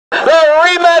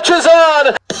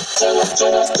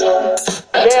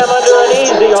Jam under an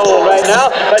easy hold right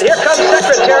now, but here comes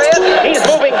Secretariat. He's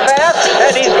moving fast,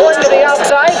 and he's going to the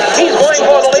outside. He's going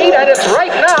for the lead, and it's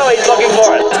right now he's looking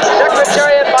for it.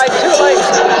 Secretariat by 2 lengths.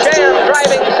 Jam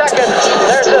driving second.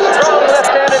 There's a strong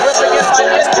left-handed whip again by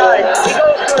Dinkai. He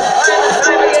goes to his final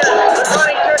time again. The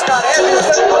Ronnie Turcott has his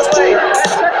whip put away, and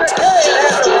Secretariat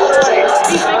has his put away.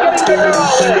 He's beginning to go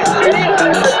all the way. It is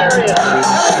Secretariat. Coming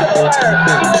to the wire.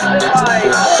 He lifts it by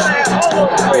 4.5,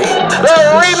 almost 3. The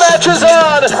rematch is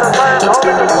on!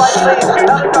 Over to White Leaf.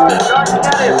 Cunningham, George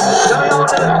Dennis. Going over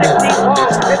to the 16th hole.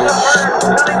 It's a burn.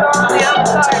 Cunningham on the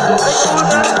outside. They go on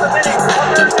down to the finish. A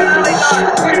burn to Cunningham.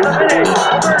 Here's the finish.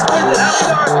 A burn wins it.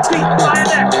 Cunningham beats by a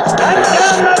neck. And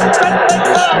down the stretch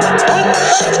they come. And that's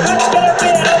going to be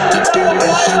an open to the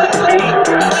White Leaf.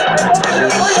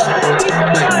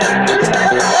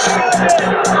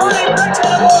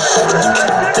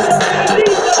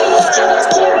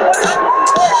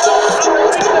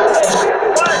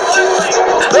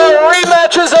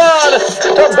 Is on!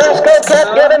 Tabasco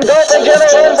Cat getting Dolphin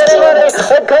General in money.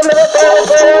 They come to the final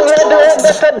going head-to-head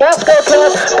with Tabasco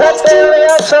Cat. Pat there on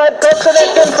the outside, Cooks it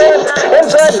in front.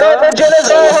 Inside Dolphin Gen is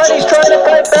all hard. He's trying to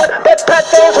fight back, but Pat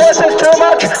goes horse is too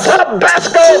much.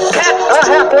 Tabasco Cat a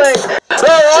half length.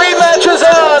 The rematch is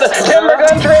on! Timber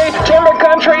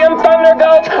Country and Thunder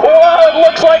Gulch. Whoa, it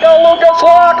looks like a Lucas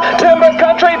lock. Timber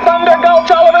Country, Thunder Gulch,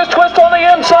 Oliver's twist on the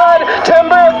inside.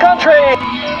 Timber Country.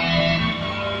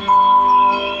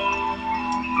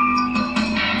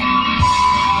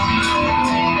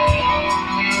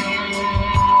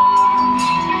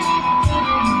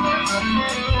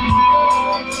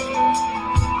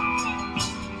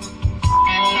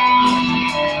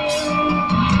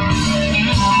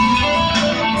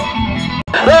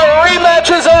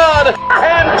 Is on!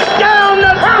 And down the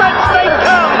stretch they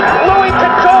come. Louis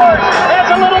Couture has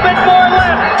a little bit more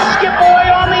left. Skip away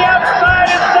on the outside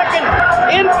is second.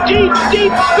 In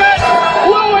deep stretch,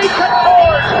 Louis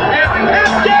Couture. And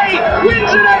Pat Day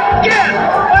wins it again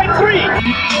by 3.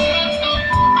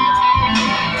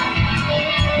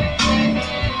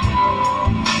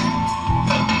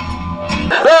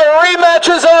 The rematch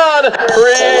is on!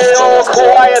 Real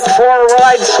quiet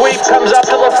 4-ride sweep comes up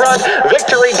to the front.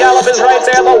 Victory Gallop is right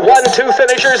there. The 1-2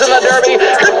 finishers in the Derby.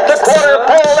 Hit the quarter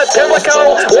pole at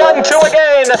Pimlico. 1-2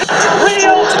 again.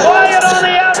 Real quiet on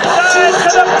the outside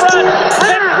to the front.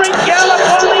 Victory Gallop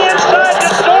on the inside to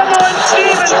Stormo and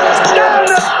Stevens. Down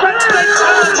the stretch they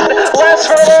come. Last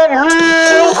furlong,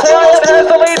 Real Quiet has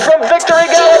the lead from Victory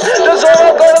Gallop. Does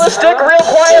Zorro go to the stick? Real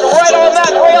Quiet right on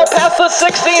that rail past the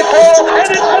 16th hole. And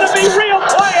it's going to be Real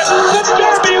Quiet. The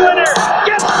Derby winner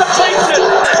gets the Preakness.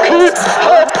 Keep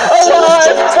hope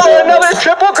alive for another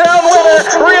Triple Crown winner.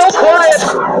 Real Quiet.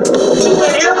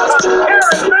 Here comes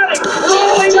Charismatic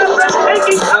rolling up and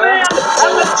taking command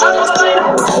at the top of the lane.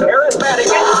 Charismatic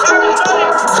and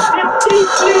Charismatic in deep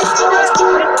stretch.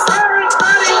 It's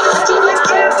Charismatic and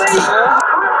Antley.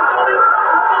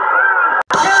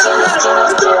 Charismatic, the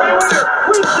Derby winner,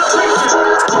 wins the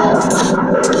Preakness.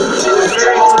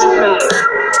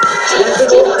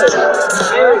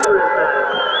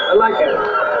 I like it.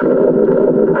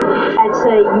 I'd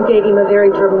say you gave him a very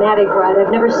dramatic ride.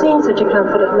 I've never seen such a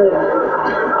confident move.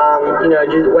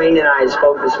 Just Wayne and I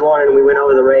spoke this morning. We went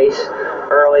over the race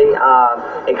early.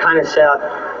 It kind of set up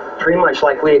pretty much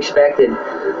like we expected. In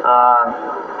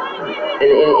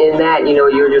that, you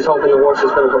were just hoping the horse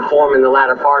was going to perform in the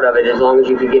latter part of it as long as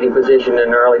you could get in position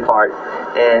in the early part.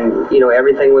 And,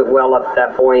 everything went well up to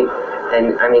that point.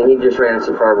 And, he just ran a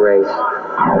superb race.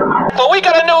 But we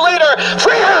got a new leader,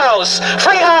 Freehouse!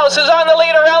 Freehouse is on the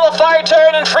leader, Ella Fire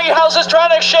Turn, and Freehouse is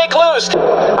trying to shake loose.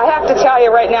 I have to tell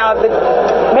you right now, the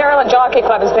Maryland Jockey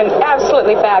Club has been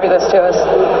absolutely fabulous to us.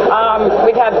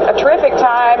 We've had a terrific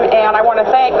time, and I want to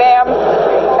thank them.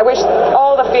 I wish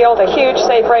all the field a huge,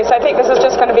 safe race. I think this is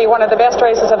just going to be one of the best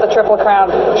races of the Triple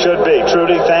Crown. Should be.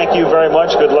 Trudy, thank you very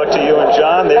much. Good luck to you and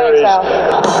John. Thanks, Al.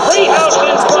 Freehouse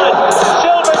in front.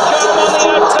 Silver Charm on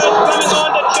the outside coming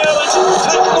on to challenge.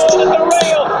 Touch gold at the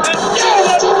rail. And down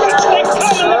the stretch they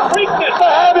come in the Preakness.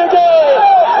 Have your day!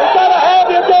 We gotta have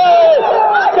your day!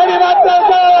 Get him up there,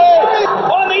 day!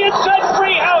 On the inside,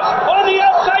 Freehouse. On the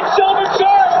outside, Silver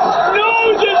Charm.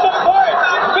 Noses apart.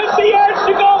 50 yards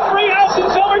to go. Freehouse and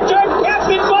Silver Charm.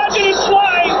 Captain Lodge is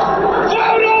flying.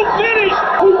 Photo finish.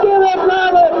 We did it,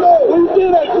 brother! We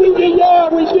did it! We did!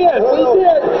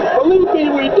 Believe me,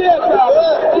 we did!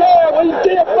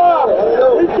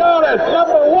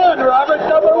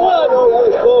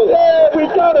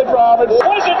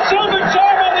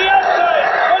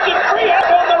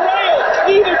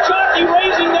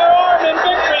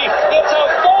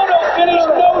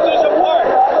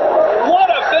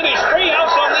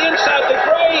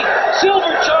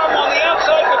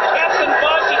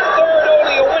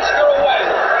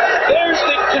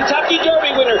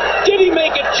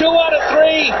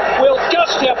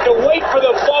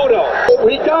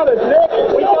 got it, Nick.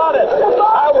 We got it. We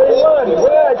won.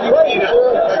 Good. Great.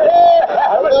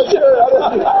 Yeah. I'm not sure.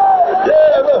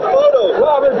 Yeah, the photo.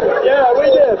 Robin. Yeah, we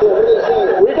did.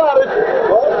 We got it.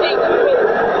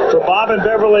 For Bob and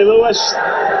Beverly Lewis,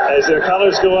 as their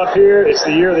colors go up here, it's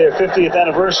the year of their 50th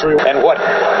anniversary. And what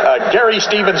Gary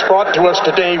Stevens brought to us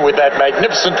today with that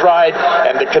magnificent ride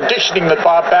and the conditioning that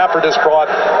Bob Baffert has brought,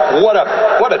 what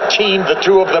a team the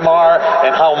two of them are,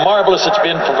 and how marvelous it's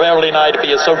been for Beverly and I to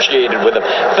be associated with them.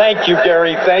 Thank you,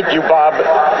 Gary. Thank you, Bob,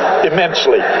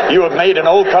 immensely. You have made an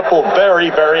old couple very,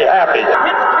 very happy. It's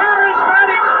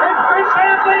Charismatic and Chris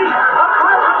Antley.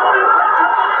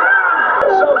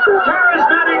 So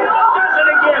Charismatic does it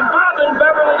again. Bob and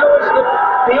Beverly Lewis,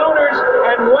 the owners,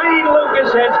 and Wayne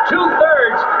Lucas has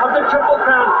 2/3 of the Triple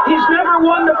Crown. He's never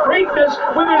won the Preakness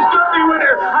with his Derby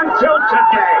winner until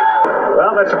today.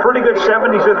 Well, that's a pretty good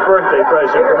 75th birthday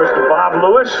present for Mr. Bob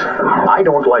Lewis. I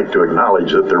don't like to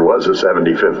acknowledge that there was a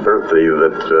 75th birthday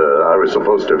that I was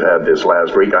supposed to have had this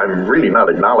last week. I'm really not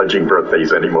acknowledging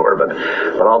birthdays anymore, but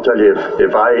I'll tell you,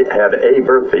 if I had a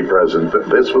birthday present,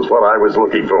 this was what I was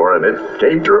looking for, and it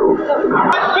came true.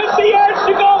 50 yards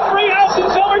to go, Freehouse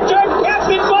and Silverton,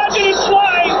 Captain Budget is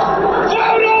flying.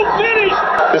 Photo finish.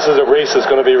 This is a race that's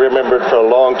going to be remembered for a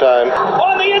long time.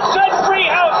 On the inside,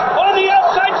 Freehouse. On the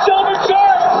outside, Silver Shark.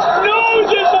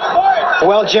 Noses apart.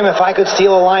 Well, Jim, if I could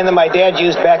steal a line that my dad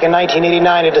used back in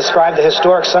 1989 to describe the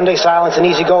historic Sunday Silence and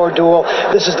Easy Goer duel,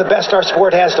 this is the best our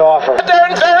sport has to offer. They're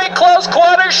in very close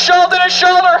quarters, shoulder to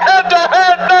shoulder, head to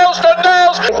head, nose to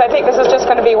nose. I think this is just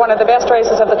going to be one of the best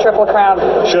races of the Triple Crown.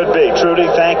 Should be. Trudy,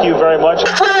 thank you very much.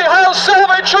 Freehouse,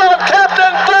 Silver Charm,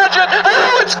 Captain Budget.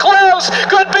 Oh, it's close.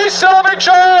 Could be Silver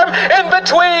Charm in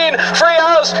between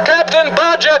Freehouse, Captain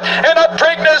Budget, and a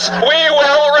Preakness we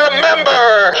will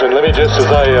remember. And let me just, as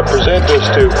I present this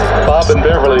to Bob and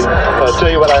Beverly, tell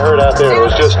you what I heard out there. It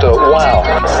was just wow.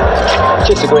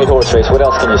 Just a great horse race. What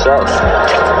else can you say?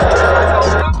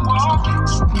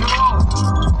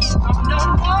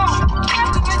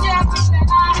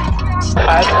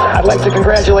 I'd like to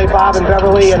congratulate Bob and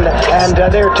Beverly, and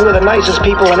they're two of the nicest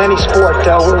people in any sport.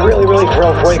 We're really, really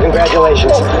thrilled for you.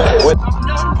 Congratulations.